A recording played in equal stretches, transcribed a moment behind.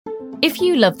If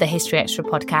you love the History Extra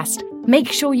podcast, make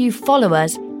sure you follow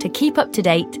us to keep up to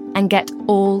date and get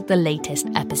all the latest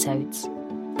episodes.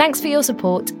 Thanks for your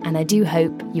support, and I do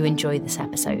hope you enjoy this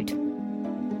episode.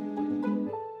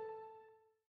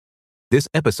 This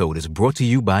episode is brought to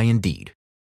you by Indeed.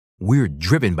 We're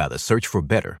driven by the search for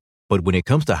better, but when it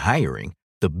comes to hiring,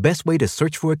 the best way to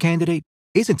search for a candidate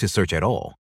isn't to search at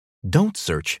all. Don't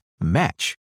search,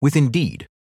 match with Indeed.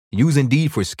 Use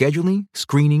Indeed for scheduling,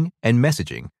 screening, and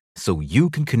messaging so you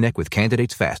can connect with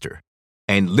candidates faster.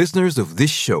 And listeners of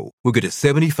this show will get a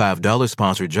 $75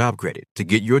 sponsored job credit to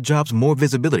get your jobs more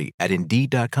visibility at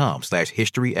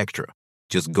Indeed.com/historyextra.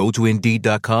 Just go to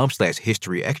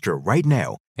Indeed.com/historyextra right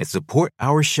now and support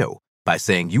our show by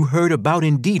saying you heard about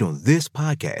Indeed on this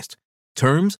podcast.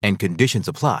 Terms and conditions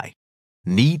apply.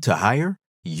 Need to hire?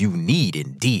 You need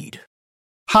Indeed.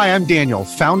 Hi, I'm Daniel,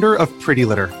 founder of Pretty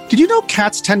Litter. Did you know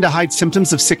cats tend to hide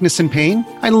symptoms of sickness and pain?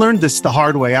 I learned this the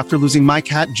hard way after losing my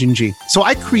cat, Gingy. So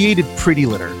I created Pretty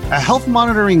Litter, a health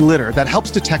monitoring litter that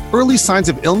helps detect early signs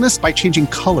of illness by changing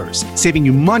colors, saving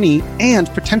you money and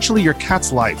potentially your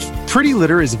cat's life. Pretty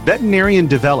Litter is veterinarian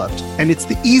developed, and it's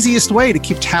the easiest way to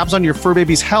keep tabs on your fur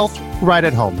baby's health right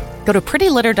at home. Go to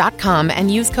prettylitter.com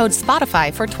and use code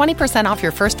SPOTIFY for 20% off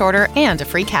your first order and a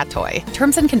free cat toy.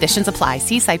 Terms and conditions apply.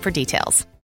 See site for details.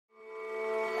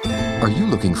 Are you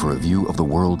looking for a view of the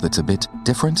world that's a bit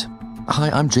different? Hi,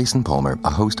 I'm Jason Palmer,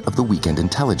 a host of The Weekend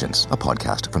Intelligence, a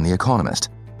podcast from The Economist.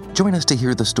 Join us to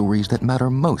hear the stories that matter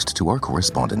most to our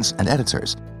correspondents and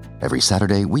editors. Every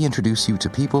Saturday, we introduce you to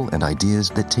people and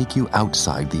ideas that take you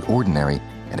outside the ordinary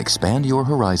and expand your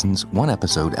horizons one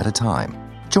episode at a time.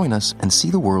 Join us and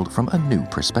see the world from a new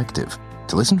perspective.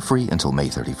 To listen free until May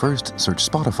 31st, search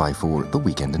Spotify for The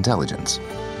Weekend Intelligence.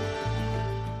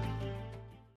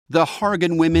 The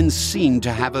Hargan women seemed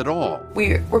to have it all.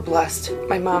 We were blessed.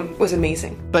 My mom was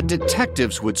amazing. But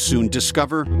detectives would soon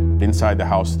discover inside the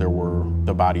house there were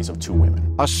the bodies of two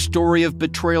women. A story of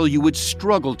betrayal you would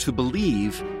struggle to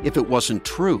believe if it wasn't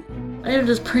true. I am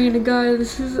just praying to God,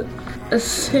 this is a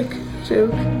sick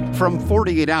joke. From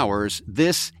 48 Hours,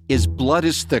 this is Blood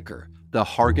is Thicker, the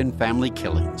Hargan family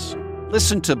killings.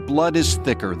 Listen to Blood is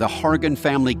Thicker, the Hargan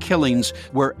family killings,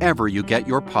 wherever you get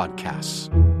your podcasts.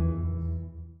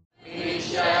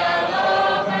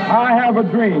 I have a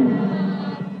dream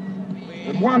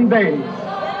that one day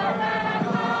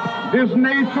this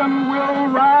nation will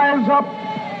rise up,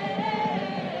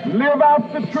 live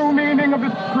out the true meaning of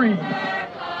its creed.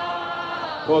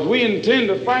 Because we intend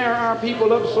to fire our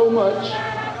people up so much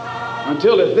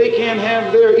until if they can't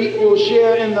have their equal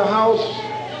share in the house,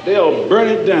 they'll burn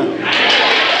it down.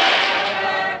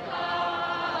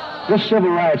 This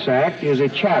Civil Rights Act is a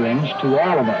challenge to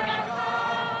all of us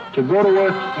to go to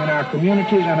work in our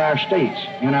communities and our states,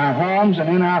 in our homes and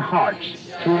in our hearts,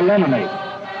 to eliminate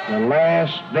the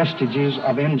last vestiges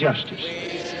of injustice.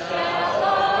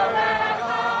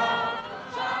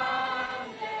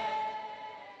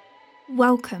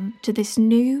 Welcome to this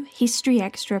new History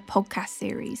Extra podcast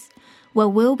series, where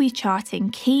we'll be charting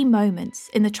key moments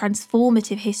in the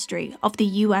transformative history of the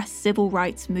US civil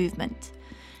rights movement.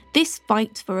 This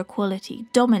fight for equality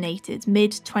dominated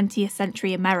mid-20th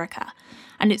century America,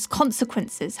 and its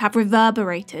consequences have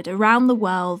reverberated around the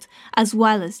world as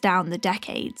well as down the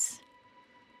decades.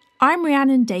 I'm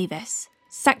Rhiannon Davis,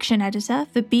 section editor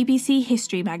for BBC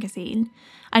History magazine,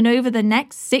 and over the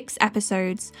next 6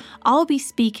 episodes, I'll be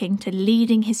speaking to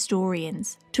leading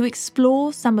historians to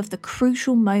explore some of the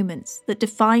crucial moments that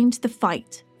defined the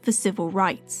fight for civil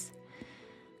rights.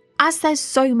 As there's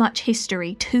so much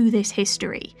history to this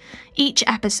history, each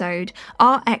episode,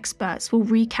 our experts will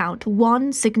recount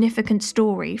one significant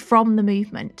story from the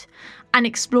movement and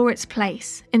explore its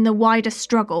place in the wider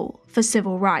struggle for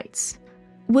civil rights.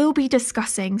 We'll be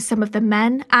discussing some of the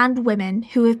men and women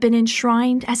who have been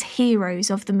enshrined as heroes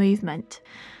of the movement,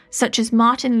 such as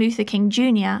Martin Luther King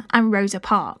Jr. and Rosa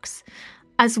Parks,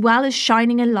 as well as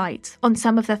shining a light on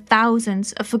some of the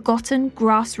thousands of forgotten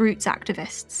grassroots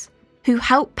activists who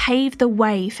helped pave the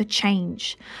way for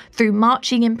change through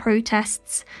marching in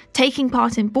protests, taking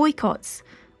part in boycotts,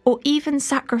 or even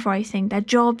sacrificing their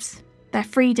jobs, their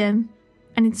freedom,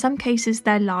 and in some cases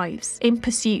their lives in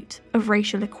pursuit of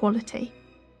racial equality.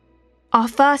 Our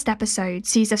first episode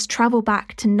sees us travel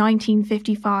back to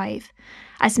 1955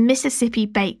 as Mississippi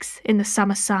bakes in the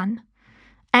summer sun.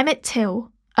 Emmett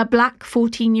Till, a black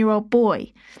 14-year-old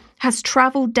boy, has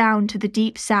travelled down to the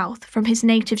Deep South from his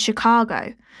native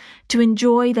Chicago to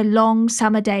enjoy the long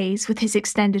summer days with his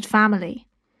extended family.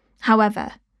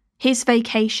 However, his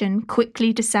vacation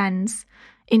quickly descends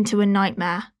into a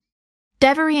nightmare.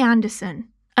 Devery Anderson,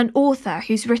 an author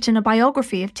who's written a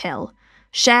biography of Till,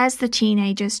 shares the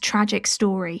teenager's tragic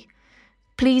story.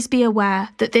 Please be aware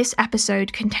that this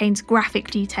episode contains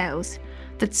graphic details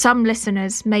that some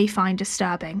listeners may find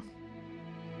disturbing.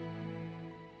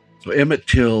 So Emmett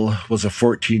Till was a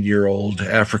 14-year-old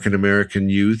African-American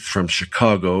youth from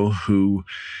Chicago who,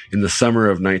 in the summer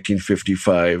of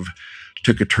 1955,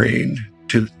 took a train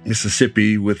to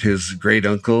Mississippi with his great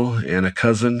uncle and a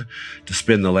cousin to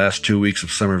spend the last 2 weeks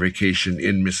of summer vacation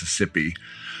in Mississippi.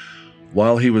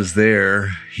 While he was there,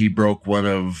 he broke one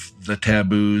of the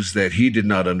taboos that he did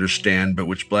not understand, but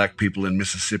which black people in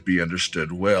Mississippi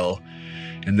understood well,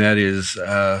 and that is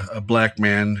a black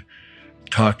man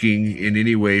talking in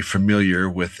any way familiar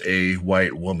with a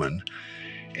white woman.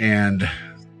 And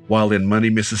while in Money,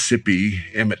 Mississippi,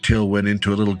 Emmett Till went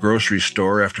into a little grocery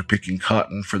store after picking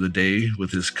cotton for the day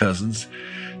with his cousins.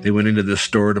 They went into this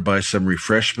store to buy some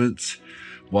refreshments.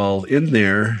 While in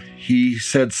there, he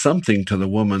said something to the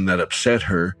woman that upset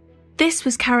her. This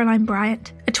was Caroline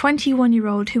Bryant, a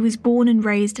 21-year-old who was born and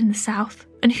raised in the South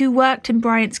and who worked in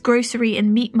Bryant's grocery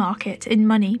and meat market in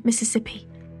Money, Mississippi.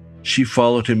 She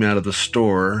followed him out of the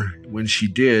store. When she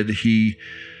did, he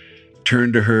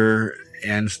turned to her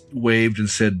and waved and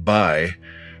said bye,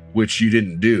 which you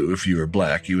didn't do if you were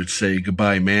black. You would say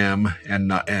goodbye, ma'am,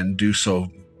 and do so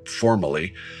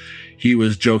formally. He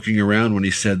was joking around when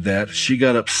he said that. She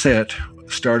got upset,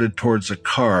 started towards a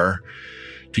car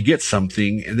to get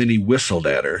something, and then he whistled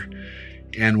at her.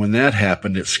 And when that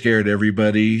happened, it scared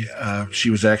everybody.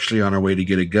 She was actually on her way to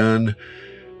get a gun.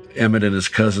 Emmett and his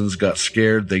cousins got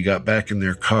scared. They got back in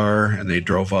their car and they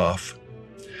drove off.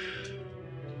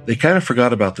 They kind of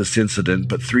forgot about this incident,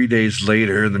 but 3 days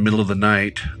later, in the middle of the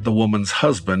night, the woman's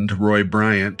husband, Roy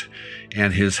Bryant,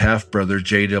 and his half-brother,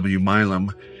 J.W.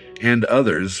 Milam, and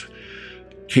others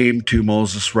came to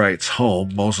Moses Wright's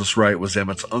home. Moses Wright was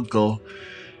Emmett's uncle.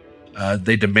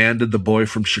 They demanded the boy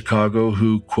from Chicago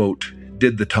who, quote,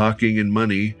 did the talking and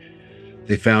money.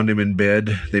 They found him in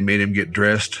bed. They made him get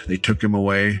dressed. They took him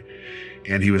away,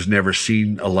 and he was never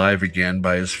seen alive again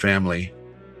by his family.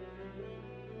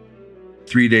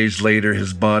 3 days later,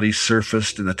 his body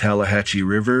surfaced in the Tallahatchie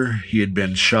River. He had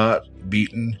been shot,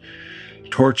 beaten,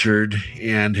 tortured,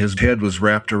 and his head was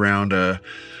wrapped around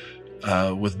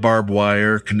with barbed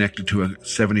wire connected to a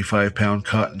 75-pound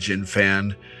cotton gin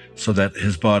fan so that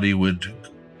his body would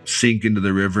sink into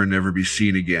the river and never be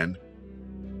seen again.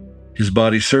 His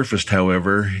body surfaced,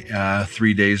 however,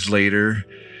 3 days later,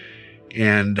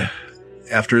 and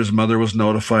after his mother was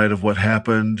notified of what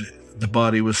happened, the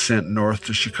body was sent north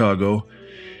to Chicago.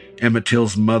 Emmett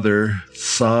Till's mother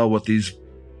saw what these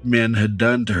men had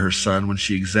done to her son when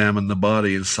she examined the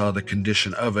body and saw the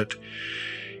condition of it,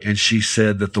 and she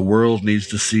said that the world needs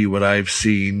to see what I've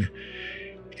seen,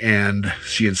 and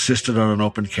she insisted on an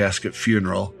open casket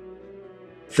funeral.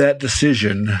 That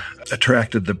decision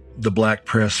attracted the black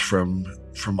press from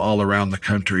all around the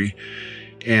country,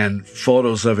 and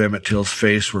photos of Emmett Till's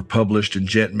face were published in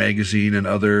Jet magazine and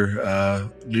other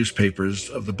newspapers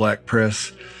of the black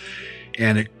press,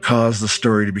 and it caused the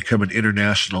story to become an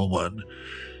international one.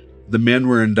 The men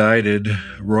were indicted.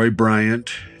 Roy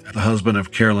Bryant, the husband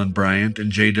of Carolyn Bryant, and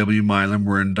J.W. Milam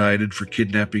were indicted for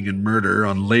kidnapping and murder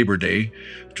on Labor Day,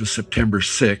 which was September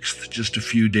 6th, just a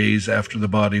few days after the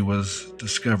body was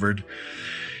discovered.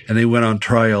 And they went on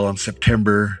trial on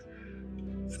September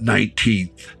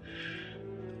 19th.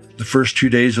 The first 2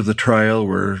 days of the trial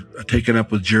were taken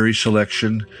up with jury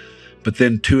selection, but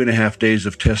then 2.5 days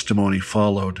of testimony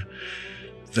followed.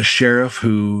 The sheriff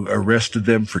who arrested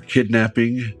them for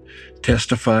kidnapping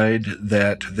testified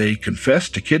that they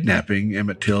confessed to kidnapping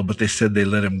Emmett Till, but they said they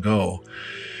let him go.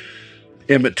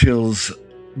 Emmett Till's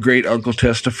great uncle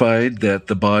testified that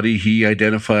the body he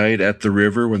identified at the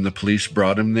river when the police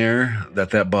brought him there,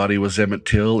 that body was Emmett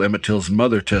Till. Emmett Till's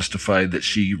mother testified that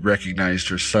she recognized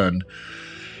her son.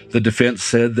 The defense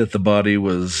said that the body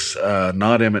was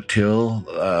not Emmett Till.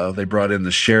 They brought in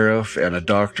the sheriff and a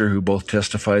doctor who both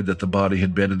testified that the body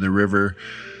had been in the river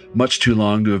much too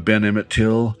long to have been Emmett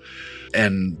Till.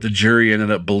 And the jury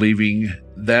ended up believing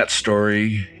that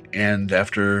story. And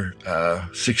after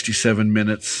 67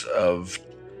 minutes of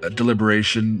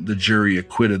deliberation, the jury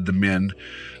acquitted the men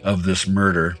of this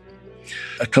murder.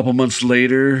 A couple months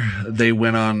later, they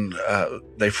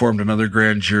formed another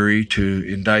grand jury to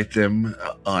indict them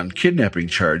on kidnapping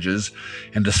charges.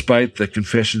 And despite the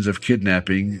confessions of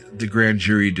kidnapping, the grand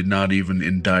jury did not even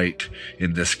indict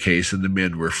in this case, and the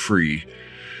men were free.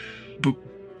 But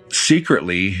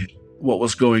secretly, what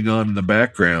was going on in the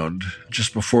background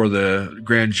just before the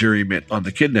grand jury met on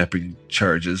the kidnapping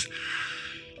charges,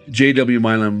 J.W.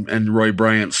 Milam and Roy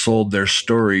Bryant sold their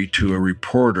story to a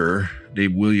reporter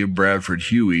named William Bradford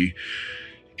Huey,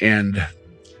 and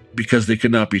because they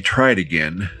could not be tried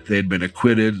again, they had been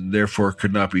acquitted and therefore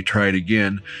could not be tried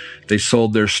again, they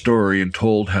sold their story and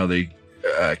told how they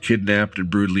kidnapped and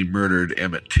brutally murdered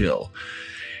Emmett Till.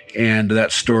 And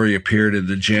that story appeared in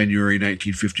the January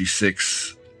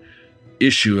 1956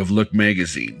 issue of Look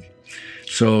magazine.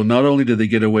 So not only did they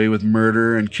get away with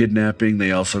murder and kidnapping,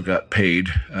 they also got paid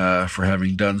for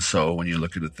having done so when you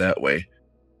look at it that way.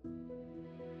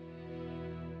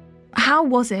 How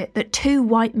was it that two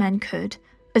white men could,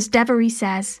 as Devery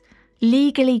says,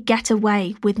 legally get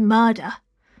away with murder?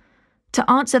 To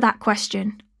answer that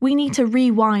question, we need to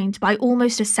rewind by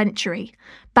almost a century,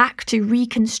 back to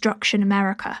Reconstruction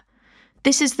America.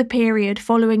 This is the period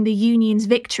following the Union's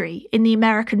victory in the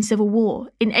American Civil War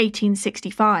in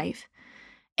 1865.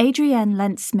 Adrienne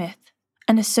Lentz-Smith,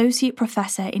 an associate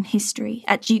professor in history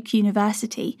at Duke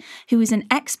University, who is an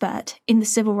expert in the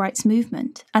civil rights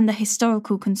movement and the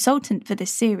historical consultant for this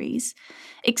series,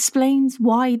 explains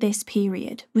why this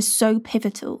period was so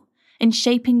pivotal in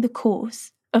shaping the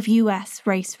course of US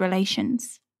race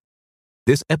relations.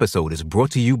 This episode is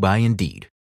brought to you by Indeed.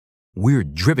 We're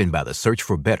driven by the search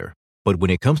for better, but when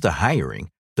it comes to hiring,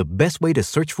 the best way to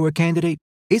search for a candidate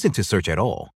isn't to search at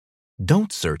all.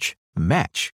 Don't search,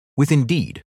 match with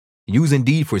Indeed. Use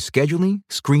Indeed for scheduling,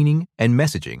 screening, and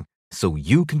messaging so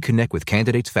you can connect with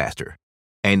candidates faster.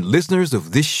 And listeners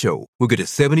of this show will get a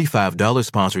 $75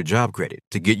 sponsored job credit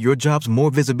to get your jobs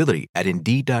more visibility at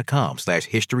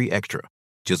Indeed.com/HistoryExtra.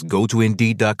 Just go to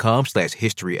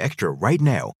Indeed.com/HistoryExtra right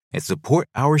now and support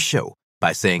our show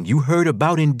by saying you heard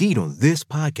about Indeed on this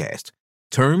podcast.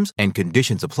 Terms and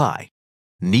conditions apply.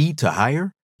 Need to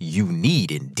hire? You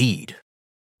need Indeed.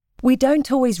 We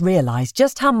don't always realize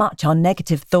just how much our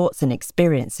negative thoughts and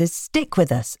experiences stick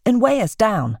with us and weigh us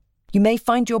down. You may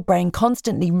find your brain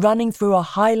constantly running through a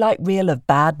highlight reel of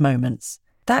bad moments.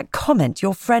 That comment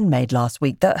your friend made last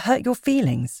week that hurt your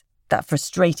feelings. That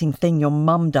frustrating thing your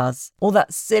mum does. Or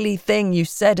that silly thing you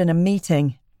said in a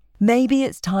meeting. Maybe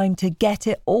it's time to get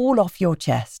it all off your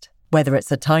chest. Whether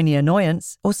it's a tiny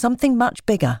annoyance or something much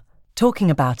bigger,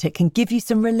 talking about it can give you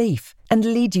some relief and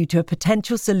lead you to a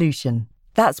potential solution.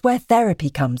 That's where therapy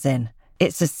comes in.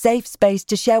 It's a safe space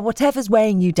to share whatever's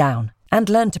weighing you down and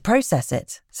learn to process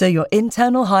it so your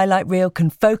internal highlight reel can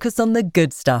focus on the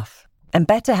good stuff. And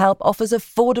BetterHelp offers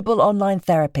affordable online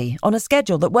therapy on a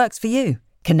schedule that works for you.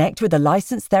 Connect with a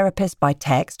licensed therapist by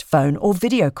text, phone, or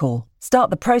video call. Start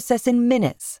the process in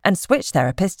minutes and switch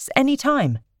therapists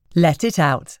anytime. Let it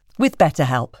out with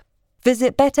BetterHelp.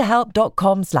 Visit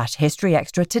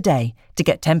betterhelp.com/historyextra today to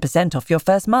get 10% off your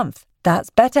first month. That's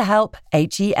BetterHelp,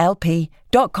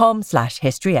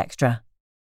 HELP.com/historyextra.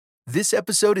 This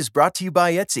episode is brought to you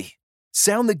by Etsy.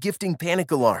 Sound the gifting panic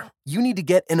alarm. You need to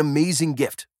get an amazing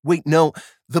gift. Wait, no,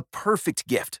 the perfect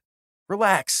gift.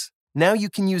 Relax. Now you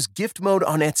can use gift mode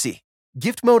on Etsy.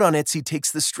 Gift mode on Etsy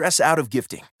takes the stress out of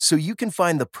gifting, so you can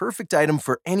find the perfect item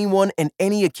for anyone and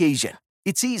any occasion.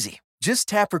 It's easy. Just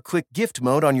tap or click gift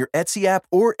mode on your Etsy app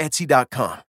or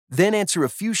Etsy.com. Then answer a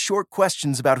few short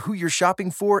questions about who you're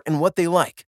shopping for and what they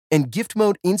like. And gift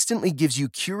mode instantly gives you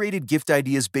curated gift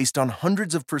ideas based on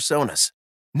hundreds of personas.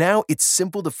 Now it's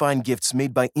simple to find gifts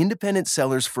made by independent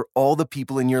sellers for all the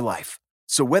people in your life.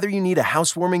 So whether you need a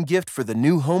housewarming gift for the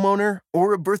new homeowner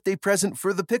or a birthday present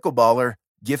for the pickleballer,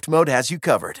 gift mode has you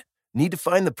covered. Need to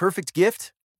find the perfect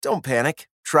gift? Don't panic.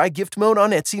 Try gift mode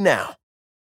on Etsy now.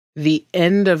 The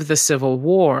end of the Civil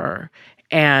War,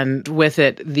 and with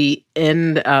it, the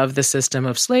end of the system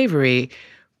of slavery,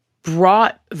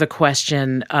 brought the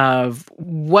question of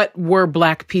what were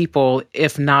Black people,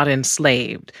 if not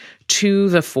enslaved, to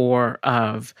the fore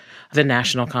of the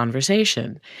national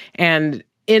conversation. And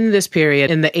in this period,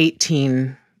 in the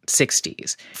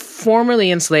 1860s,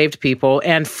 formerly enslaved people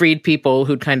and freed people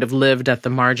who'd kind of lived at the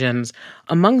margins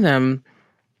among them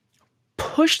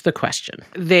pushed the question.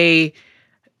 They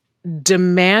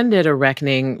demanded a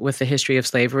reckoning with the history of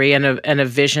slavery and a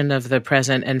vision of the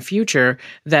present and future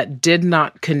that did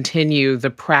not continue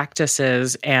the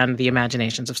practices and the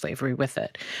imaginations of slavery with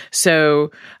it.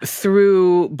 So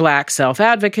through Black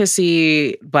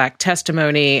self-advocacy, Black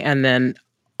testimony, and then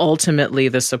ultimately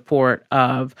the support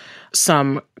of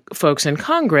some folks in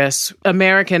Congress,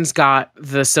 Americans got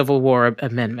the Civil War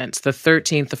amendments, the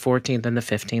 13th, the 14th, and the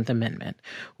 15th Amendment,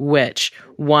 which,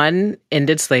 one,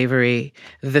 ended slavery,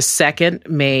 the second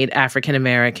made African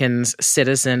Americans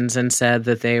citizens and said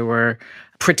that they were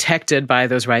protected by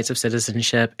those rights of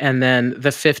citizenship, and then the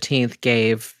 15th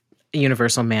gave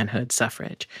universal manhood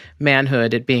suffrage.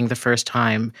 Manhood, it being the first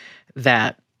time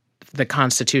that the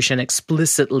Constitution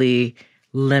explicitly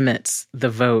limits the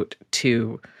vote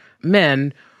to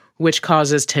men, which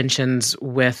causes tensions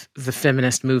with the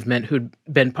feminist movement who'd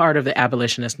been part of the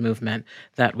abolitionist movement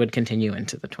that would continue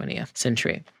into the 20th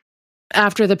century.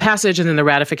 After the passage and then the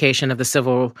ratification of the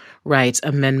Civil Rights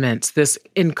Amendments, this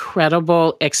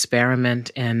incredible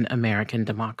experiment in American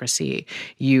democracy.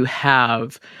 You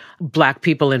have Black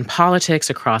people in politics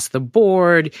across the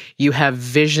board. You have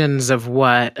visions of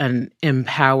what an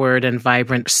empowered and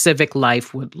vibrant civic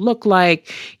life would look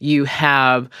like. You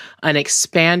have an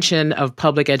expansion of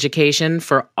public education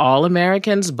for all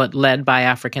Americans, but led by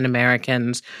African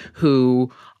Americans who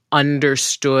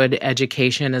understood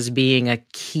education as being a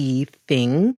key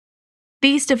thing.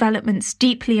 These developments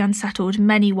deeply unsettled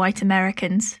many white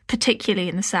Americans, particularly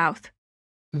in the South.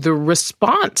 The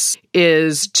response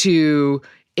is to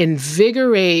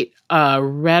invigorate a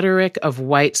rhetoric of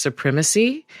white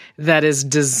supremacy that is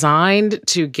designed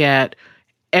to get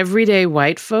everyday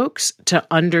white folks to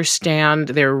understand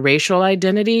their racial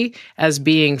identity as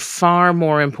being far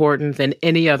more important than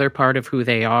any other part of who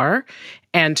they are,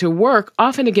 and to work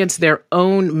often against their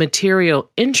own material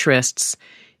interests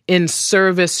in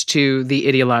service to the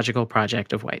ideological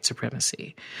project of white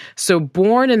supremacy. So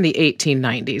born in the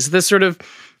 1890s, this sort of,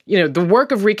 the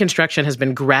work of Reconstruction has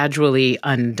been gradually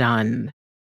undone.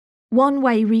 One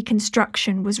way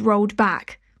Reconstruction was rolled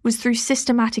back was through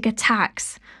systematic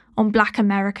attacks on Black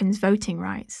Americans' voting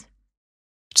rights.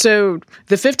 So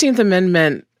the 15th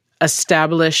Amendment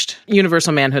established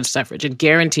universal manhood suffrage. It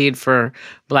guaranteed for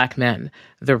Black men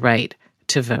the right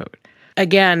to vote.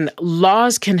 Again,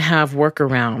 laws can have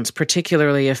workarounds,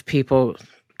 particularly if people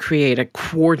create a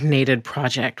coordinated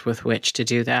project with which to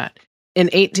do that. In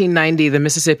 1890, the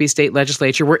Mississippi State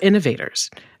Legislature were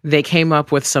innovators. They came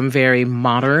up with some very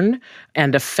modern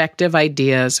and effective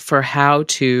ideas for how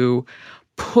to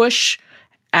push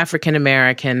African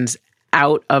Americans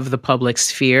out of the public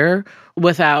sphere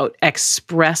without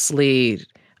expressly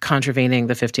contravening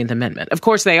the 15th Amendment. Of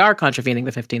course, they are contravening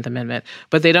the 15th Amendment,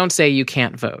 but they don't say you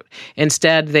can't vote.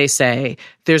 Instead, they say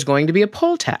there's going to be a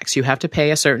poll tax. You have to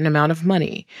pay a certain amount of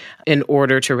money in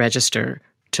order to register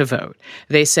to vote.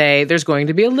 They say there's going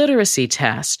to be a literacy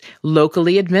test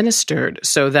locally administered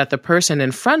so that the person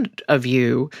in front of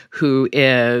you who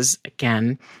is,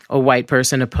 again, a white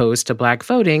person opposed to Black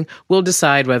voting will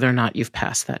decide whether or not you've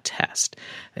passed that test.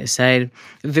 They say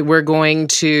that we're going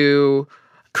to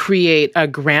create a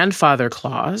grandfather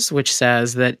clause, which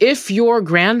says that if your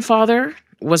grandfather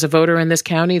was a voter in this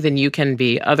county, then you can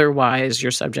be. Otherwise,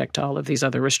 you're subject to all of these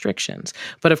other restrictions.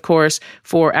 But of course,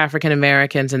 for African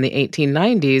Americans in the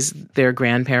 1890s, their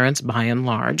grandparents, by and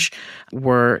large,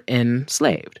 were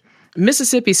enslaved.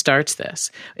 Mississippi starts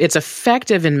this. It's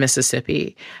effective in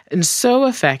Mississippi, and so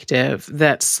effective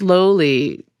that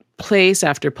slowly, place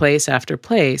after place after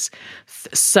place,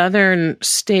 Southern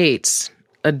states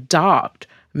adopt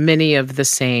many of the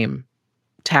same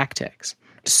tactics.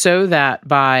 So that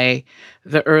by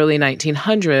the early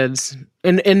 1900s,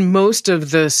 in most of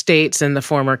the states in the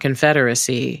former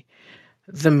Confederacy,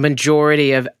 the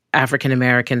majority of African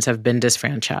Americans have been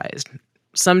disfranchised.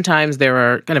 Sometimes there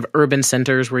are kind of urban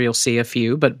centers where you'll see a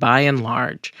few, but by and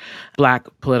large, Black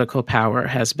political power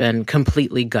has been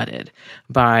completely gutted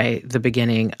by the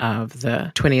beginning of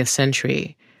the 20th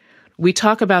century. We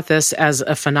talk about this as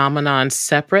a phenomenon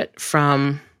separate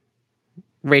from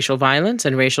racial violence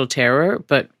and racial terror,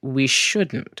 but we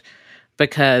shouldn't,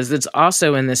 because it's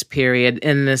also in this period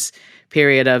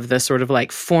of the sort of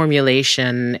like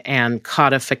formulation and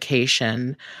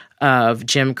codification of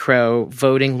Jim Crow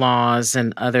voting laws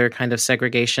and other kind of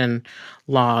segregation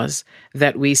laws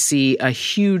that we see a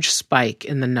huge spike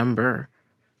in the number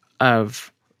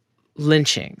of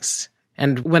lynchings.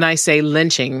 And when I say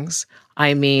lynchings,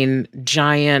 I mean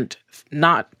giant,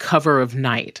 not cover of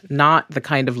night, not the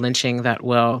kind of lynching that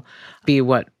will be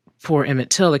what poor Emmett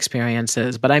Till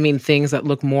experiences, but I mean things that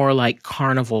look more like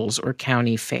carnivals or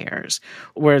county fairs,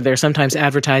 where they're sometimes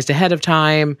advertised ahead of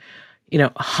time.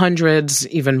 Hundreds,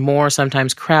 even more,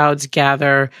 sometimes crowds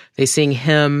gather, they sing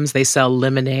hymns, they sell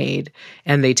lemonade,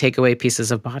 and they take away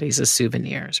pieces of bodies as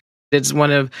souvenirs. It's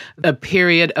one of a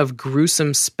period of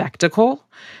gruesome spectacle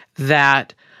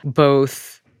that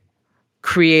both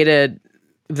created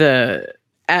the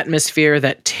atmosphere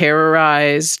that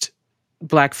terrorized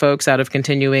Black folks out of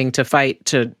continuing to fight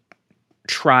to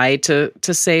try to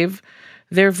save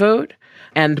their vote,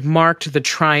 and marked the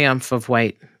triumph of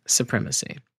white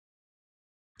supremacy.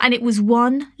 And it was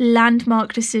one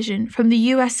landmark decision from the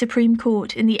US Supreme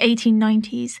Court in the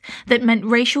 1890s that meant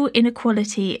racial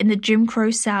inequality in the Jim Crow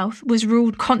South was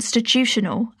ruled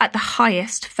constitutional at the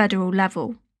highest federal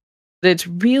level. It's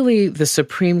really the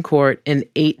Supreme Court in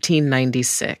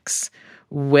 1896,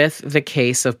 with the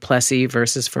case of Plessy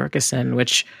versus Ferguson,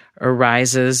 which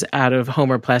arises out of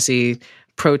Homer Plessy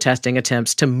protesting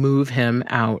attempts to move him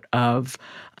out of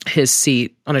his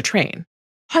seat on a train.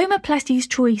 Homer Plessy's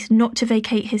choice not to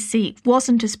vacate his seat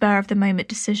wasn't a spur-of-the-moment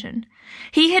decision.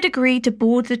 He had agreed to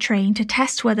board the train to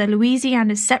test whether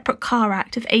Louisiana's Separate Car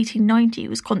Act of 1890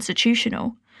 was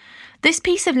constitutional. This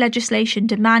piece of legislation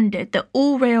demanded that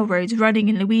all railroads running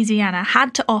in Louisiana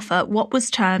had to offer what was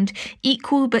termed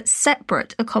equal but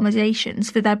separate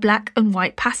accommodations for their black and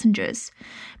white passengers.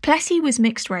 Plessy was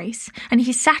mixed race, and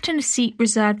he sat in a seat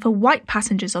reserved for white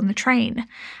passengers on the train.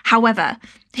 However,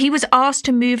 he was asked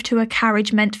to move to a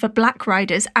carriage meant for black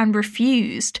riders and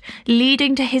refused,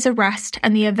 leading to his arrest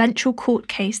and the eventual court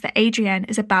case that Adrienne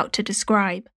is about to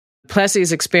describe.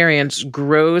 Plessy's experience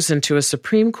grows into a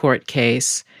Supreme Court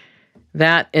case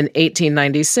that in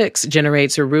 1896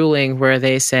 generates a ruling where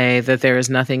they say that there is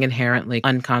nothing inherently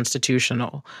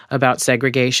unconstitutional about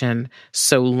segregation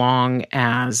so long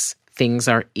as things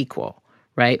are equal,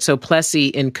 right? So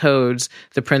Plessy encodes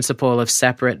the principle of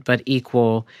separate but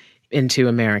equal into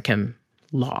American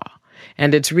law.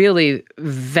 And it's really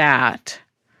that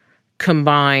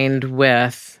combined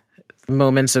with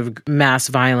moments of mass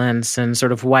violence and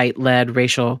sort of white-led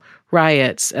racial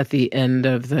riots at the end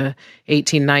of the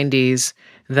 1890s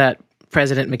that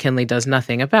President McKinley does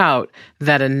nothing about,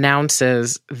 that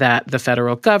announces that the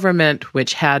federal government,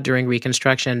 which had during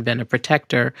Reconstruction been a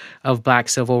protector of Black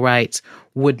civil rights,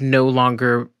 would no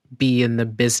longer be in the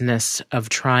business of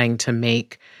trying to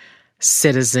make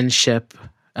citizenship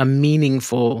a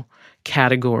meaningful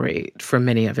category for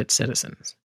many of its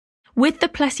citizens. With the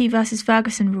Plessy versus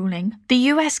Ferguson ruling, the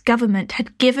US government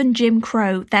had given Jim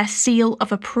Crow their seal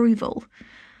of approval.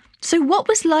 So what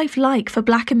was life like for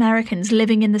Black Americans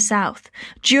living in the South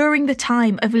during the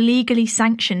time of legally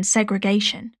sanctioned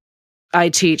segregation? I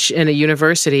teach in a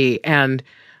university, and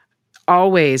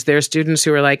always there are students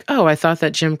who are like, oh, I thought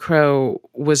that Jim Crow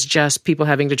was just people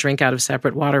having to drink out of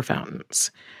separate water fountains.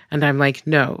 And I'm like,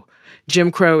 no.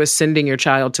 Jim Crow is sending your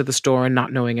child to the store and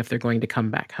not knowing if they're going to come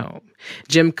back home.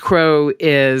 Jim Crow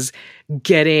is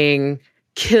getting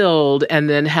killed and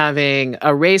then having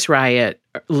a race riot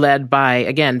led by,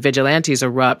 again, vigilantes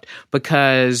erupt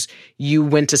because you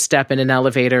went to step in an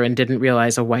elevator and didn't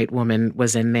realize a white woman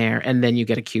was in there, and then you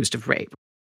get accused of rape.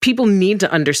 People need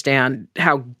to understand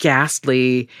how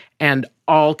ghastly and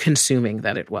all-consuming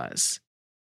that it was.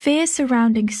 Fears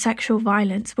surrounding sexual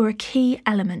violence were a key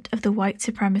element of the white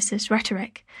supremacist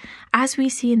rhetoric, as we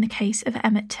see in the case of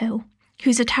Emmett Till,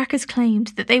 whose attackers claimed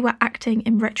that they were acting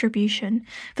in retribution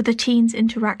for the teen's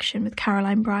interaction with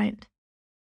Caroline Bryant.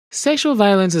 Sexual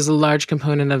violence is a large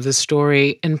component of the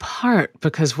story, in part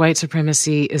because white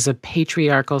supremacy is a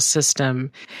patriarchal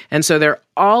system. And so there are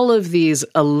all of these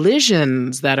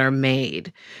elisions that are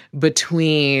made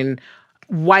between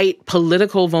white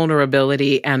political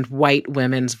vulnerability and white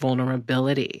women's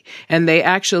vulnerability. And they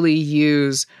actually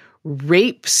use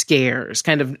rape scares,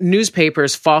 kind of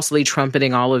newspapers falsely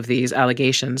trumpeting all of these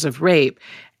allegations of rape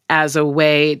as a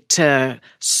way to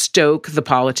stoke the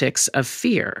politics of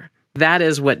fear. That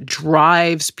is what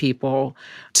drives people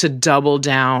to double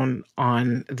down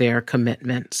on their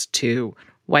commitments to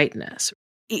whiteness.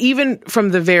 Even from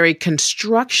the very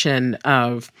construction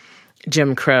of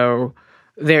Jim Crow,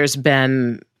 there's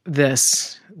been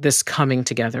this coming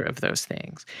together of those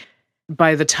things.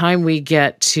 By the time we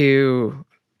get to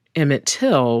Emmett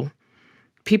Till,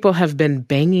 people have been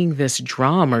banging this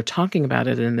drum or talking about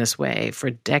it in this way for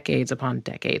decades upon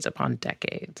decades upon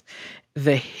decades.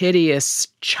 The hideous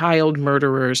child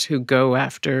murderers who go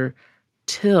after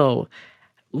Till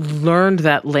learned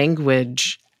that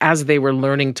language as they were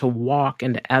learning to walk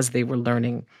and as they were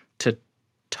learning to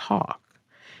talk.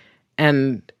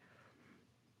 And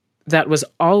that was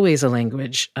always a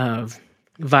language of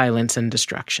violence and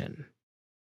destruction.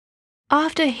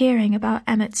 After hearing about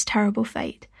Emmett's terrible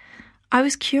fate, I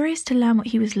was curious to learn what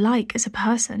he was like as a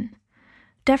person.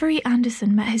 Devery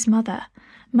Anderson met his mother,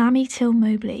 Mammy Till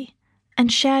Mobley,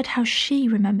 and shared how she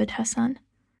remembered her son.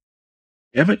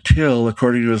 Emmett Till,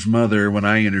 according to his mother, when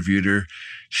I interviewed her,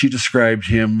 she described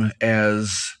him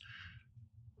as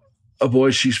a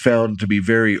boy she's found to be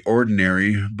very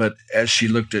ordinary, but as she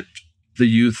looked at the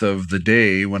youth of the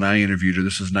day, when I interviewed her,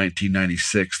 this was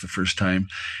 1996, the first time,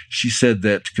 she said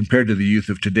that compared to the youth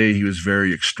of today, he was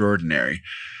very extraordinary.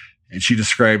 And she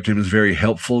described him as very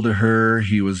helpful to her.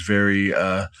 He was very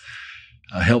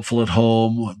helpful at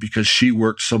home because she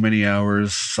worked so many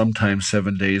hours, sometimes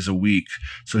 7 days a week.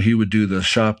 So he would do the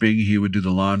shopping, he would do the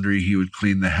laundry, he would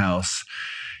clean the house.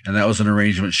 And that was an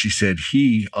arrangement she said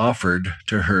he offered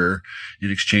to her in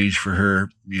exchange for her,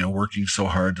 working so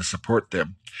hard to support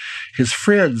them. His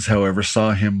friends, however,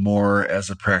 saw him more as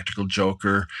a practical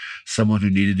joker, someone who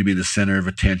needed to be the center of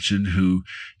attention, who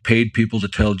paid people to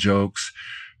tell jokes,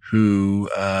 who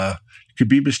could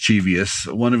be mischievous.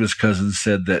 One of his cousins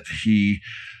said that he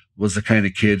was the kind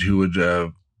of kid who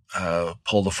would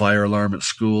pull the fire alarm at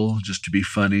school just to be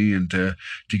funny and to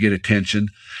get attention.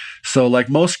 So like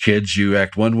most kids, you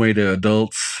act one way to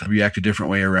adults, you act a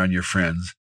different way around your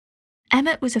friends.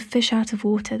 Emmett was a fish out of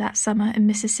water that summer in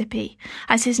Mississippi,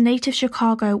 as his native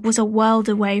Chicago was a world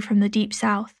away from the Deep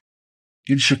South.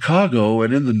 In Chicago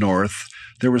and in the North,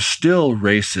 there was still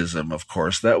racism, of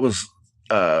course. That was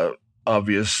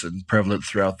obvious and prevalent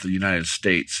throughout the United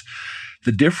States.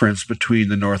 The difference between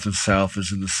the North and South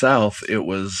is in the South, it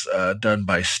was done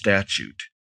by statute.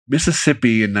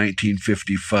 Mississippi in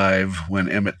 1955, when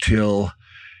Emmett Till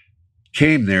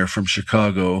came there from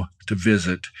Chicago to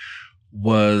visit,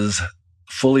 was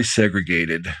fully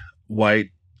segregated. Whites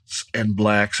and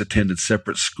blacks attended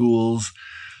separate schools.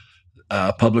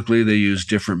 Publicly, they used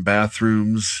different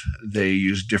bathrooms. They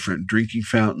used different drinking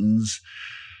fountains.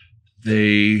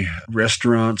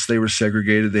 Restaurants, they were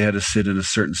segregated. They had to sit in a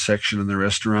certain section in the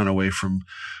restaurant away from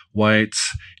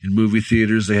whites. In movie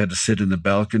theaters, they had to sit in the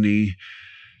balcony.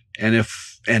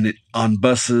 On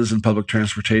buses and public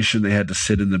transportation, they had to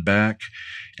sit in the back.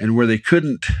 And where they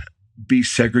couldn't be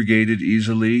segregated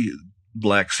easily,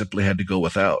 blacks simply had to go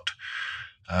without.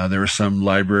 There were some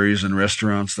libraries and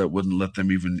restaurants that wouldn't let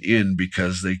them even in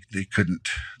because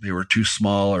they were too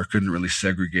small or couldn't really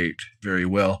segregate very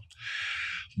well.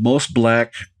 Most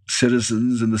black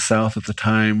citizens in the South at the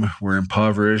time were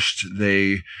impoverished.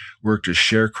 They worked as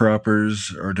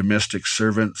sharecroppers or domestic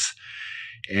servants.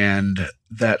 And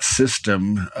that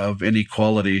system of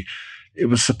inequality, it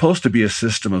was supposed to be a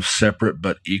system of separate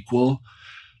but equal.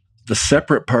 The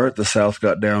separate part, the South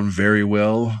got down very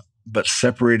well, but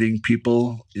separating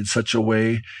people in such a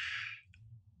way,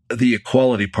 the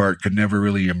equality part could never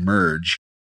really emerge.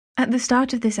 At the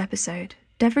start of this episode,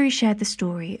 Devery shared the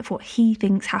story of what he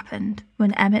thinks happened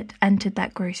when Emmett entered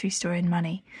that grocery store in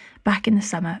money back in the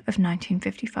summer of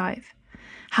 1955.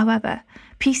 However,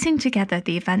 piecing together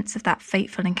the events of that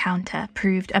fateful encounter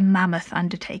proved a mammoth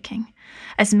undertaking,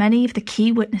 as many of the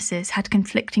key witnesses had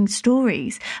conflicting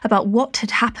stories about what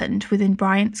had happened within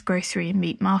Bryant's grocery and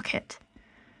meat market.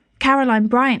 Caroline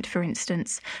Bryant, for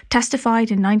instance, testified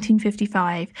in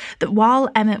 1955 that while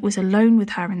Emmett was alone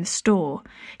with her in the store,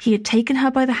 he had taken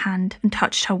her by the hand and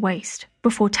touched her waist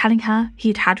before telling her he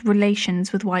had had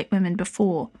relations with white women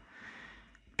before.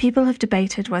 People have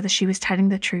debated whether she was telling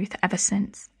the truth ever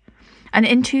since. And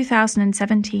in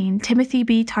 2017, Timothy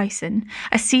B. Tyson,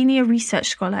 a senior research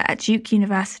scholar at Duke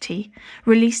University,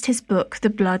 released his book, The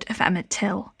Blood of Emmett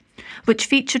Till, which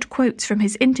featured quotes from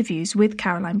his interviews with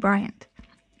Caroline Bryant.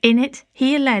 In it,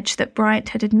 he alleged that Bryant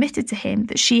had admitted to him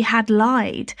that she had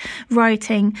lied,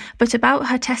 writing, "But about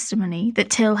her testimony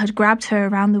that Till had grabbed her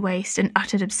around the waist and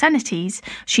uttered obscenities,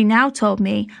 she now told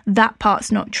me that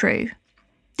part's not true."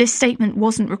 This statement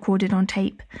wasn't recorded on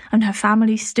tape, and her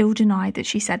family still denied that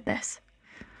she said this.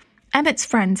 Emmett's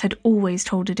friends had always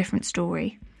told a different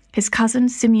story. His cousin,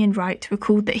 Simeon Wright,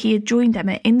 recalled that he had joined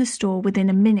Emmett in the store within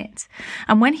a minute,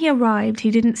 and when he arrived,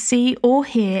 he didn't see or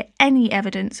hear any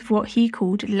evidence of what he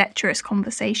called lecherous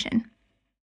conversation.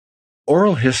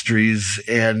 Oral histories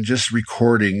and just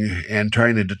recording and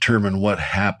trying to determine what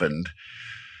happened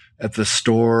at the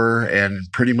store and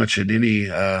pretty much in any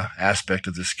aspect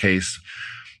of this case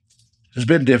has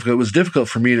been difficult. It was difficult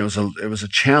for me, and it was a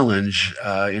challenge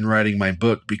in writing my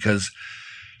book because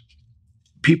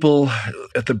people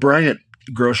at the Bryant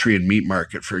grocery and meat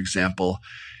market, for example,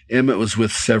 Emmett was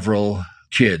with several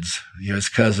kids, his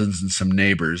cousins and some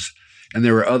neighbors, and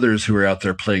there were others who were out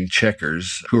there playing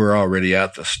checkers who were already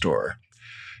at the store.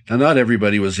 Now, not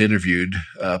everybody was interviewed,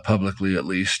 publicly at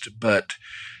least, but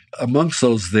amongst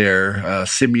those there,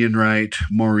 Simeon Wright,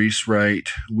 Maurice Wright,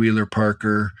 Wheeler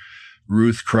Parker,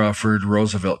 Ruth Crawford,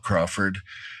 Roosevelt Crawford,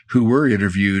 who were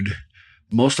interviewed,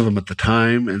 most of them at the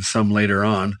time and some later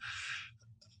on,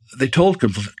 they told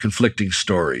conflicting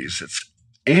stories.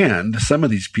 And some of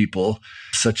these people,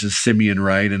 such as Simeon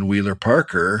Wright and Wheeler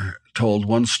Parker, told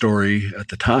one story at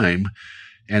the time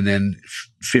and then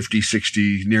 50,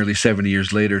 60, nearly 70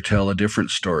 years later tell a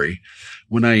different story.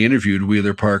 When I interviewed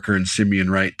Wheeler Parker and Simeon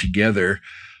Wright together,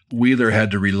 Wheeler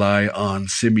had to rely on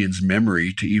Simeon's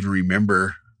memory to even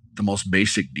remember the most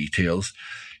basic details,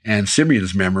 and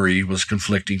Simeon's memory was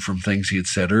conflicting from things he had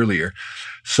said earlier.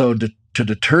 So to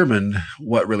determine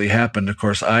what really happened, of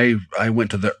course, I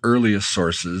went to the earliest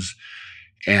sources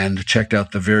and checked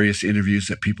out the various interviews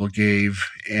that people gave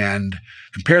and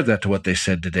compared that to what they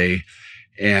said today,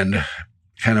 and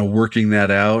kind of working that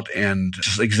out and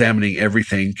just examining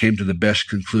everything, came to the best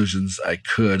conclusions I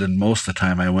could. And most of the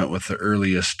time I went with the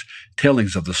earliest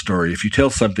tellings of the story. If you tell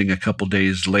something a couple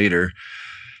days later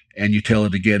and you tell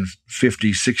it again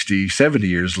 50, 60, 70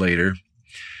 years later,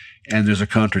 and there's a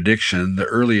contradiction, the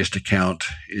earliest account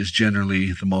is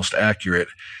generally the most accurate.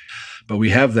 But we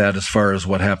have that as far as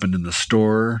what happened in the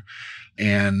store.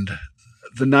 And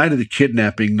the night of the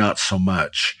kidnapping, not so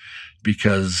much,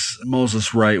 because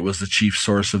Moses Wright was the chief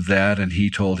source of that, and he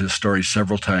told his story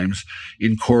several times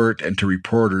in court and to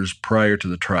reporters prior to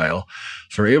the trial.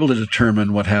 So we're able to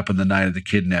determine what happened the night of the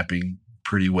kidnapping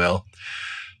pretty well.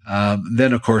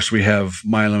 Then, of course, we have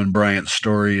Milam and Bryant's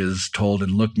story is told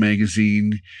in Look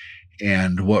magazine,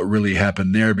 and what really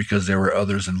happened there, because there were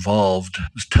others involved.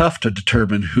 It was tough to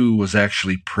determine who was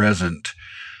actually present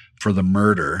for the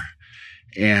murder.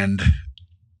 And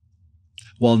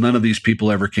while none of these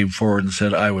people ever came forward and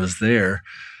said, I was there,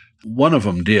 one of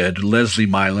them did, Leslie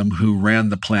Milam, who ran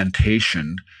the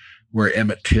plantation where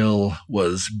Emmett Till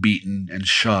was beaten and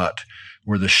shot,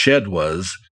 where the shed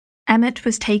was. Emmett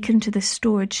was taken to the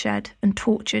storage shed and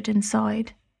tortured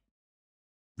inside.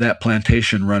 That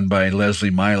plantation run by Leslie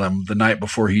Milam, the night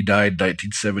before he died,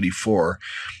 1974,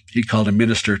 he called a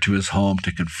minister to his home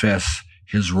to confess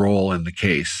his role in the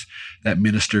case. That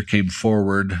minister came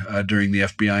forward during the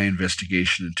FBI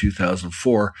investigation in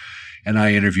 2004, and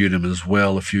I interviewed him as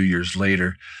well a few years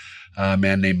later, a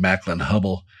man named Macklin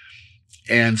Hubble.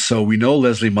 And so we know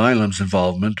Leslie Milam's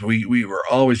involvement. We were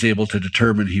always able to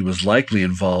determine he was likely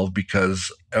involved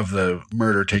because of the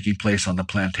murder taking place on the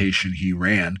plantation he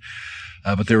ran.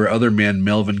 But there were other men,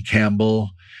 Melvin Campbell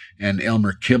and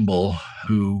Elmer Kimball,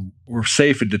 who were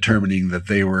safe in determining that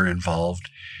they were involved.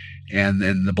 And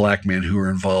then the black men who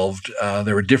were involved,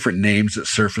 there were different names that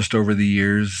surfaced over the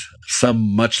years,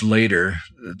 some much later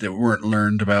that weren't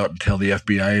learned about until the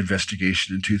FBI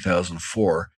investigation in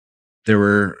 2004. There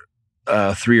were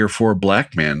 3 or 4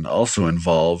 black men also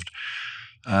involved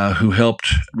who helped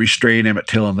restrain Emmett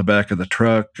Till on the back of the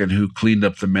truck and who cleaned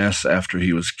up the mess after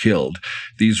he was killed.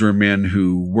 These were men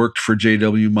who worked for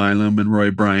J.W. Milam and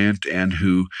Roy Bryant and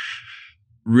who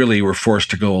really were forced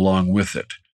to go along with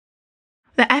it.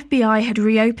 The FBI had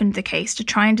reopened the case to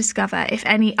try and discover if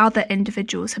any other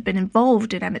individuals had been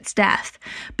involved in Emmett's death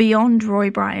beyond Roy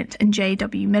Bryant and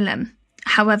J.W. Milam.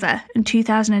 However, in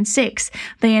 2006,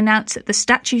 they announced that the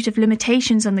statute of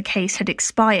limitations on the case had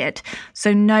expired,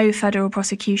 so no federal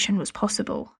prosecution was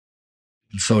possible.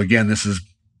 And so again, this is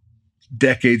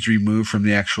decades removed from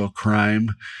the actual crime,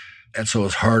 and so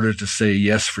it's harder to say,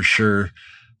 yes, for sure,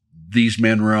 these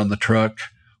men were on the truck,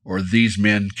 or these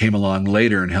men came along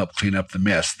later and helped clean up the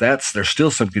mess. There's still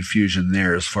some confusion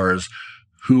there as far as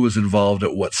who was involved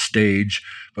at what stage,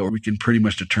 but we can pretty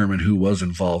much determine who was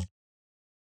involved.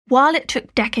 While it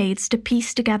took decades to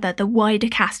piece together the wider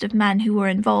cast of men who were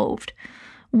involved,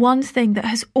 one thing that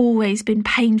has always been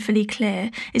painfully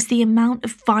clear is the amount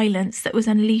of violence that was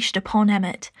unleashed upon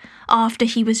Emmett after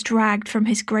he was dragged from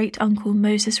his great-uncle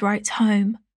Moses Wright's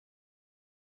home.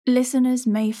 Listeners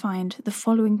may find the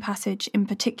following passage in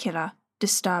particular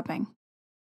disturbing.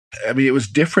 I mean, it was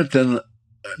different than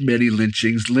many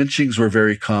lynchings. Lynchings were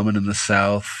very common in the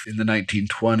South in the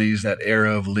 1920s. That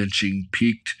era of lynching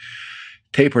peaked,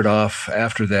 tapered off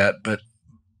after that. But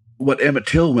what Emmett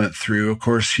Till went through, of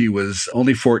course, he was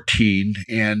only 14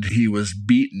 and he was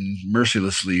beaten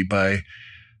mercilessly by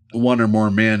one or more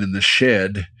men in the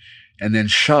shed and then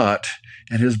shot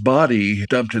and his body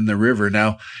dumped in the river.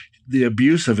 Now, the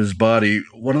abuse of his body,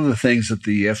 one of the things that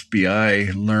the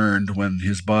FBI learned when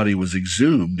his body was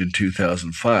exhumed in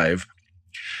 2005,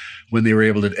 when they were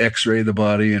able to x-ray the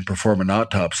body and perform an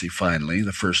autopsy finally,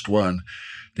 the first one,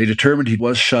 they determined he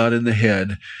was shot in the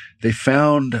head. They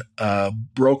found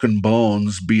broken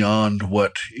bones beyond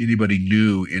what anybody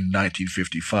knew in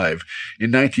 1955.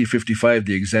 In 1955,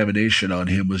 the examination on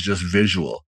him was just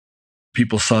visual.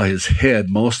 People saw his head.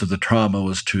 Most of the trauma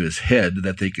was to his head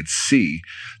that they could see.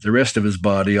 The rest of his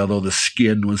body, although the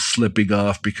skin was slipping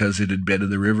off because it had been in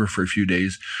the river for a few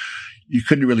days, you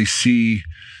couldn't really see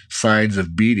signs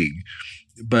of beating.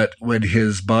 But when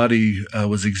his body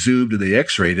was exhumed and they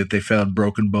x-rayed it, they found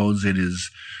broken bones in his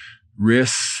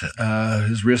wrists.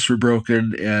 His wrists were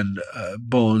broken and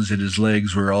bones in his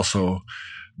legs were also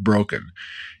broken.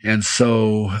 And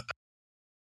so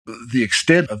the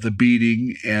extent of the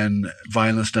beating and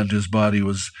violence done to his body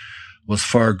was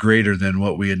far greater than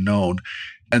what we had known.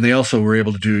 And they also were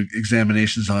able to do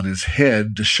examinations on his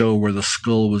head to show where the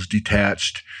skull was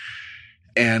detached.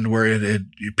 and where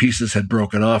pieces had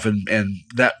broken off, and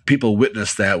that people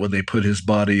witnessed that when they put his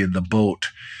body in the boat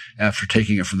after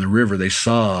taking it from the river. They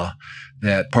saw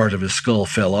that part of his skull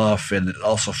fell off, and it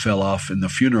also fell off in the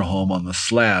funeral home on the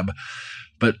slab.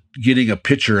 But getting a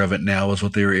picture of it now is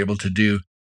what they were able to do.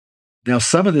 Now,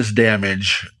 some of this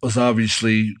damage was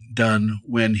obviously done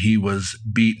when he was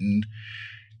beaten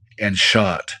and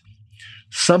shot.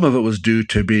 Some of it was due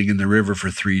to being in the river for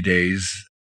 3 days.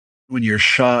 When you're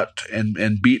shot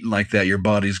and beaten like that, your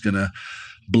body's going to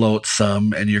bloat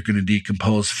some and you're going to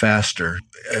decompose faster.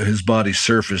 His body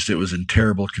surfaced. It was in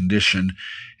terrible condition,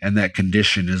 and that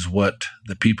condition is what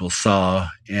the people saw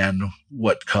and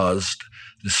what caused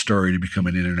this story to become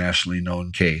an internationally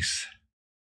known case.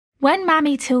 When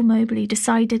Mammy Till Mobley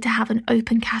decided to have an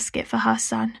open casket for her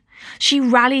son, she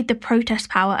rallied the protest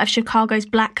power of Chicago's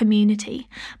black community,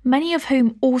 many of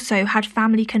whom also had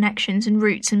family connections and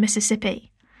roots in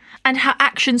Mississippi. And her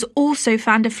actions also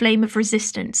fanned a flame of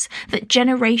resistance that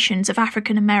generations of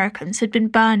African Americans had been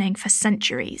burning for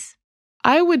centuries.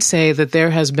 I would say that there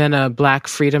has been a Black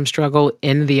freedom struggle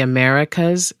in the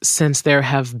Americas since there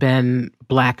have been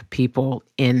Black people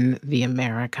in the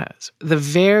Americas. The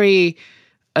very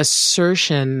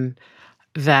assertion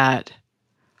that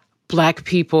Black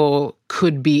people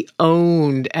could be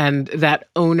owned and that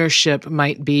ownership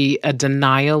might be a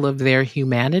denial of their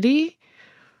humanity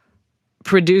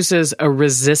produces a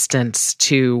resistance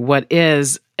to what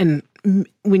is, and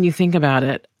when you think about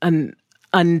it, an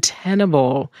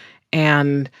untenable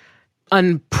and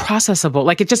unprocessable.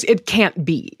 Like it can't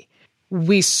be.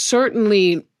 We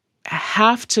certainly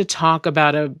have to talk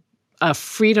about a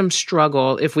freedom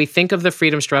struggle, if we think of the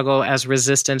freedom struggle as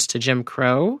resistance to Jim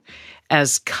Crow,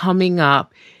 as coming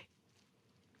up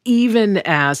even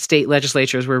as state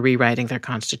legislatures were rewriting their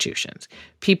constitutions.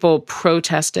 People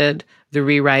protested the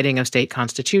rewriting of state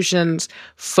constitutions.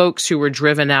 Folks who were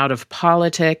driven out of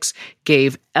politics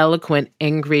gave eloquent,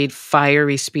 angry,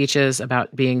 fiery speeches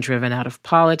about being driven out of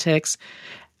politics.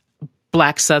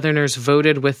 Black Southerners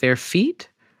voted with their feet,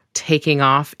 taking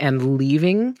off and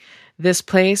leaving this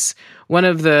place. One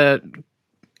of the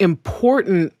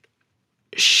important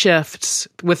shifts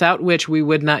without which we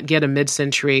would not get a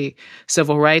mid-century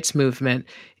civil rights movement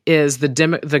is the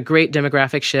great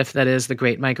demographic shift that is the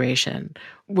Great Migration,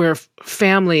 where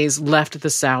families left the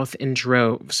South in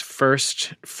droves,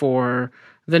 first for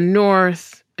the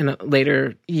North, in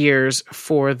later years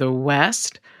for the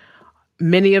West,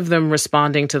 many of them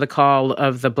responding to the call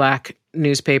of the Black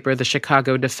newspaper, the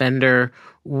Chicago Defender,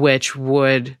 which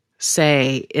would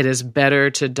say it is better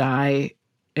to die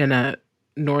in a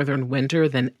northern winter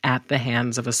than at the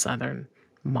hands of a southern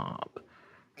mob.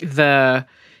 The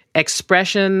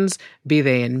expressions, be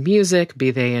they in music,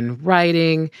 be they in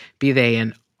writing, be they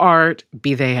in art,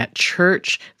 be they at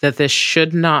church, that this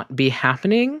should not be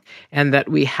happening and that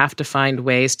we have to find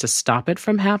ways to stop it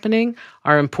from happening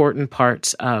are important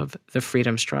parts of the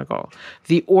freedom struggle.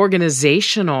 The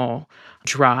organizational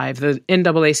drive, the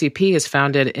NAACP is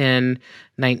founded in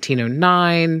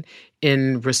 1909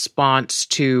 in response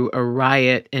to a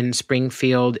riot in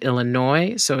Springfield,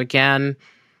 Illinois. So again,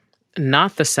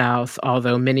 not the South,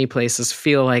 although many places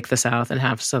feel like the South and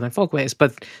have Southern folkways,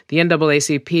 but the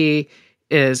NAACP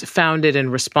is founded in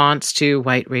response to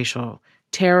white racial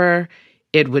terror.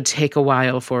 It would take a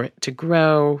while for it to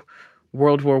grow.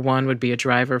 World War I would be a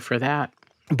driver for that.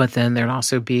 But then there'd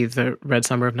also be the Red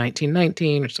Summer of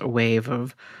 1919, which is a wave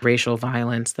of racial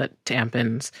violence that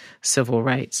dampens civil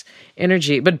rights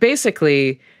energy. But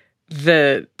basically,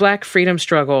 the Black freedom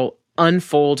struggle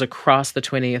unfolds across the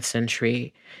 20th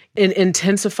century,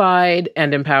 intensified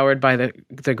and empowered by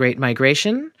the Great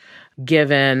Migration,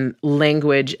 given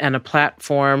language and a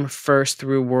platform first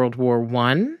through World War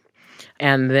I,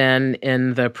 and then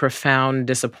in the profound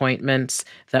disappointments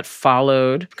that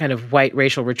followed kind of white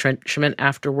racial retrenchment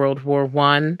after World War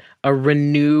I, a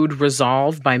renewed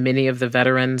resolve by many of the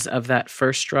veterans of that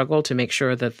first struggle to make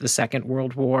sure that the Second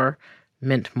World War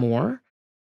meant more.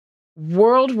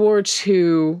 World War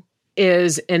II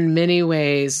is in many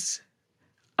ways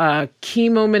a key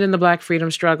moment in the Black freedom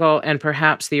struggle and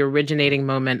perhaps the originating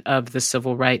moment of the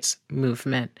civil rights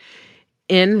movement.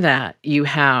 In that you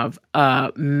have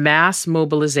a mass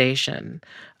mobilization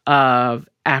of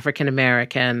African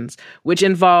Americans, which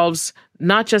involves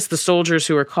not just the soldiers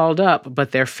who are called up,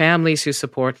 but their families who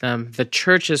support them, the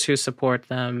churches who support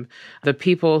them, the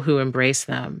people who embrace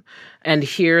them, and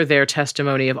hear their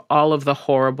testimony of all of the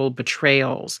horrible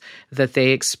betrayals that they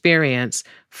experience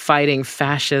fighting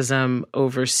fascism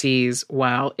overseas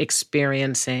while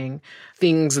experiencing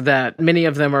things that many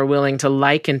of them are willing to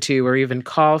liken to or even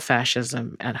call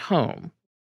fascism at home.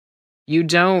 You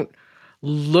don't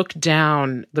look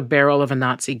down the barrel of a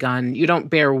Nazi gun. You don't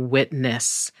bear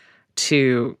witness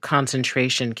to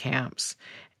concentration camps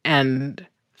and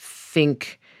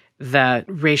think that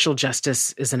racial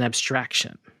justice is an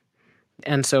abstraction.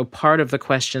 And so part of the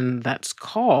question that's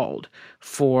called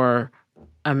for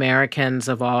Americans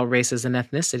of all races and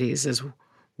ethnicities is,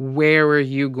 where are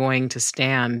you going to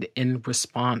stand in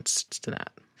response to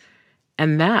that?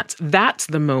 And that's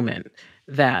the moment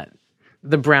that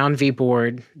the Brown v.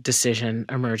 Board decision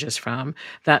emerges from.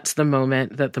 That's the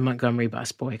moment that the Montgomery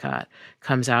bus boycott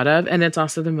comes out of. And it's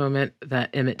also the moment that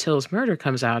Emmett Till's murder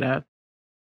comes out of.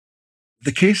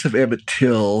 The case of Emmett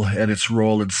Till and its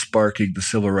role in sparking the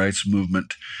civil rights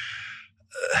movement,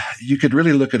 you could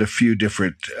really look at a few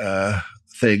different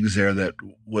things there that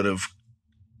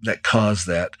caused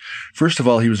that. First of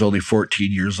all, he was only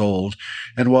 14 years old.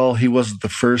 And while he wasn't the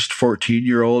first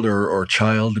 14-year-old or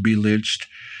child to be lynched,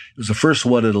 it was the first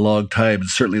one in a long time, and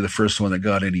certainly the first one that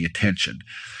got any attention.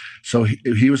 So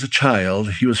he was a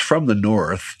child. He was from the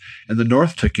North, and the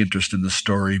North took interest in the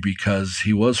story because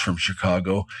he was from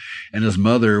Chicago, and his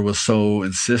mother was so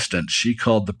insistent. She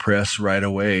called the press right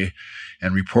away,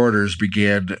 and reporters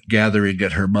began gathering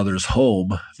at her mother's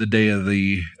home the day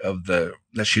that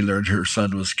she learned her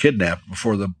son was kidnapped,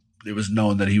 before it was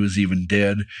known that he was even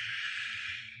dead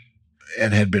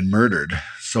and had been murdered.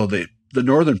 So the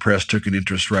Northern press took an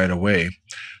interest right away.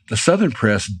 The Southern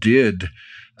press did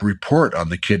report on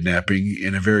the kidnapping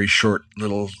in a very short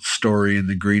little story in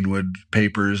the Greenwood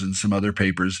papers and some other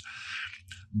papers.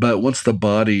 But once the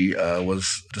body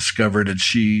was discovered and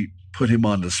she put him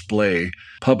on display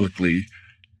publicly,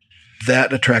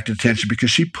 that attracted attention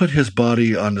because she put his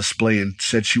body on display and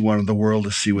said she wanted the world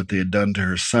to see what they had done to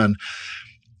her son.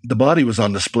 The body was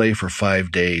on display for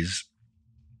 5 days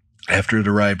after it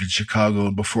arrived in Chicago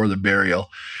and before the burial.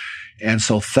 And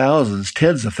so thousands,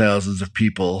 tens of thousands of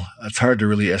people, it's hard to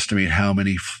really estimate how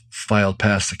many filed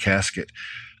past the casket,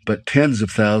 but tens of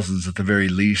thousands at the very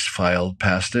least filed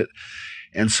past it.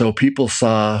 And so people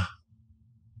saw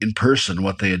in person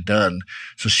what they had done.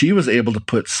 So she was able to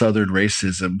put Southern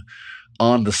racism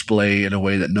on display in a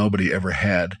way that nobody ever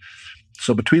had.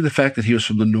 So between the fact that he was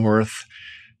from the North,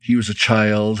 he was a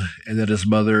child, and that his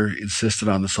mother insisted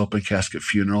on this open casket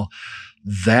funeral,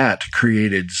 that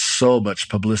created so much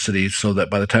publicity so that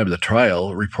by the time of the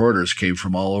trial, reporters came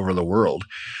from all over the world,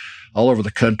 all over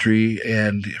the country,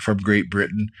 and from Great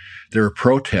Britain. There were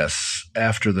protests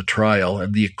after the trial,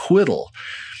 and the acquittal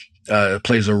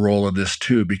plays a role in this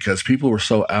too, because people were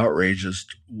so outraged as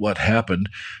what happened.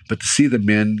 But to see the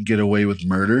men get away with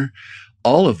murder,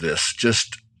 all of this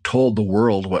just told the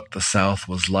world what the South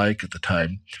was like at the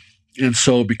time. And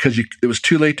so because it was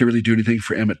too late to really do anything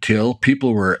for Emmett Till,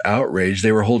 people were outraged.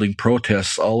 They were holding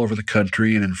protests all over the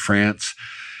country and in France.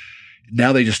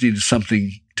 Now they just needed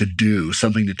something to do,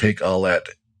 something to take all that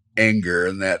anger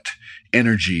and that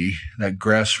energy, that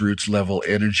grassroots level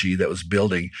energy that was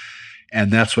building.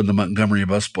 And that's when the Montgomery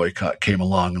bus boycott came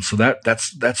along. And so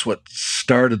that's what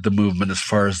started the movement as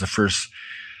far as the first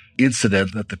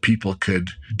incident that the people could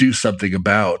do something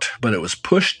about. But it was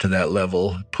pushed to that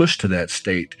level, pushed to that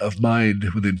state of mind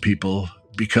within people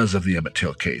because of the Emmett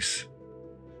Till case.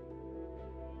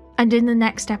 And in the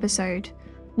next episode,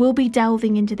 we'll be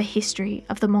delving into the history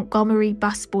of the Montgomery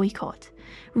bus boycott,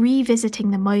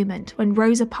 revisiting the moment when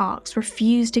Rosa Parks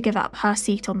refused to give up her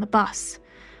seat on the bus,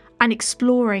 and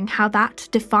exploring how that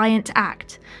defiant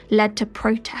act led to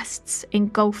protests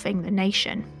engulfing the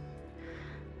nation.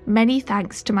 Many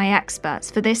thanks to my experts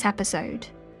for this episode: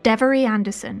 Devery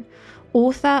Anderson,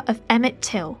 author of Emmett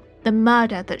Till, The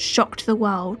Murder That Shocked the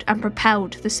World and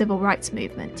Propelled the Civil Rights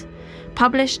Movement,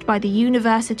 published by the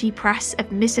University Press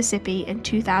of Mississippi in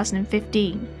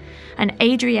 2015, and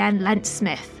Adrienne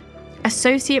Lentz-Smith,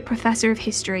 Associate Professor of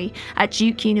History at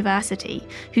Duke University,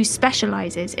 who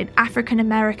specialises in African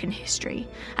American history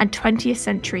and 20th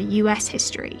century US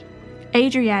history.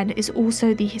 Adrienne is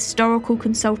also the historical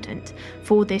consultant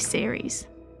for this series.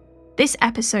 This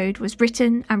episode was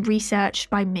written and researched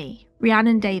by me,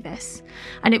 Rhiannon Davis,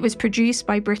 and it was produced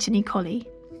by Brittany Colley.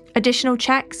 Additional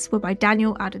checks were by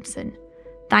Daniel Adamson.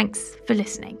 Thanks for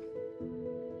listening.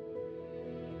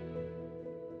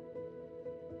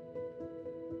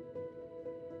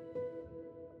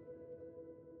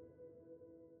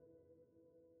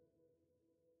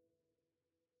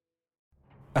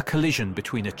 A collision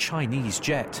between a Chinese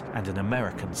jet and an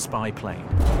American spy plane.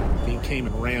 He came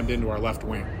and rammed into our left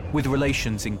wing. With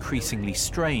relations increasingly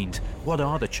strained, what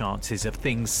are the chances of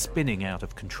things spinning out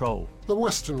of control? The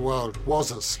Western world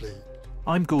was asleep.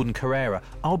 I'm Gordon Carrera.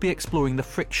 I'll be exploring the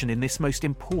friction in this most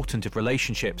important of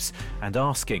relationships and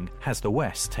asking, has the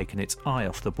West taken its eye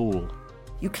off the ball?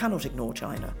 You cannot ignore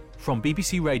China. From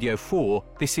BBC Radio 4,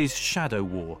 this is Shadow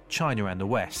War, China and the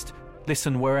West.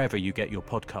 Listen wherever you get your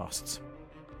podcasts.